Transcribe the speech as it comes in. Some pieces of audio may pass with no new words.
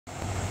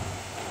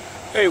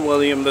Hey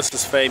William, this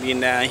is Fabian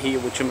now here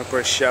with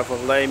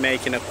Chevrolet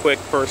making a quick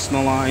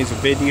personalized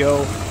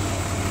video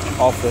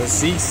of the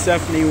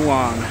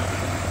Z71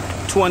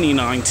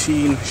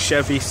 2019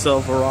 Chevy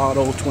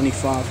Silverado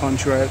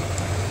 2500.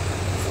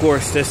 Of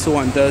course, this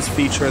one does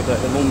feature the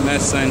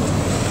luminescent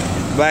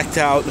blacked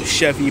out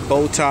Chevy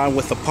bow tie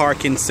with the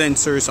parking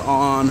sensors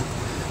on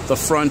the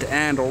front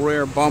and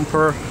rear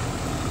bumper.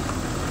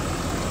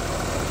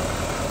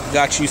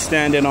 Got you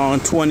standing on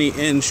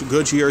 20-inch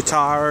Goodyear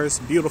tires.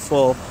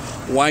 Beautiful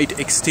white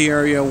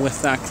exterior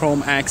with that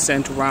chrome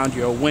accent around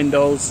your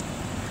windows.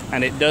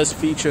 And it does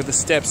feature the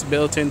steps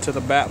built into the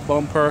back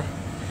bumper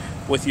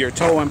with your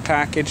towing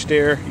package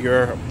there,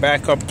 your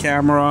backup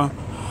camera,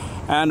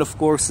 and of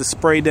course the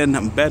sprayed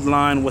in bed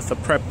line with the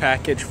prep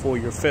package for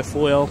your fifth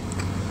wheel.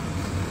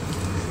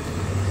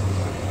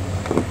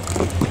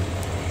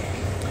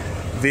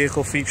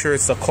 Vehicle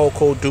features the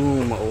Cocoa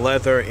Doom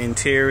leather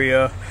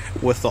interior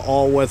with the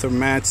all-weather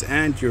mats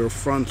and your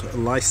front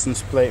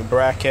license plate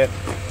bracket.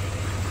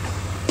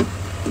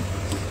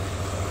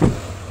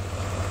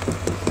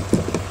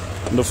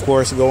 And of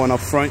course, going up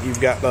front,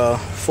 you've got the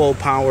full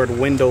powered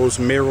windows,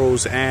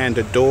 mirrors, and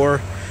a door.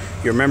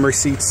 Your memory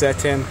seat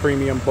set in,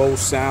 premium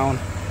Bose sound,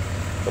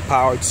 the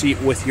powered seat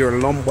with your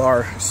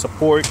lumbar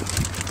support,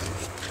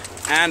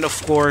 and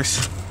of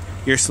course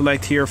your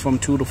select here from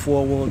 2 to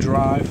 4-wheel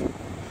drive.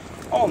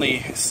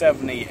 Only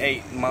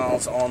 78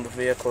 miles on the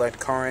vehicle at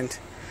current,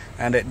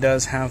 and it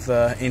does have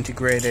the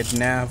integrated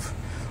nav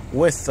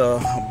with the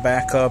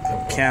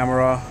backup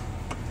camera,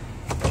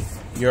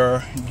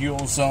 your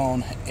dual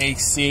zone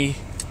AC,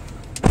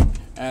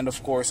 and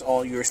of course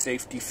all your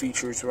safety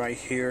features right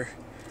here.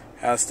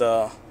 Has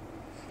the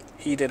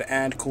heated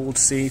and cooled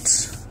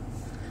seats,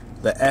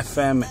 the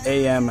FM,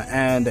 AM,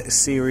 and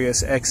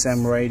Sirius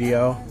XM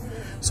radio.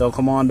 So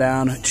come on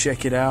down,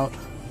 check it out.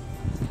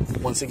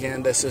 Once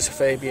again, this is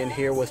Fabian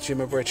here with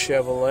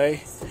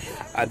Chevrolet.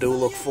 I do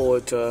look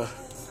forward to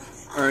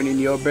earning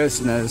your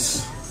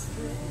business.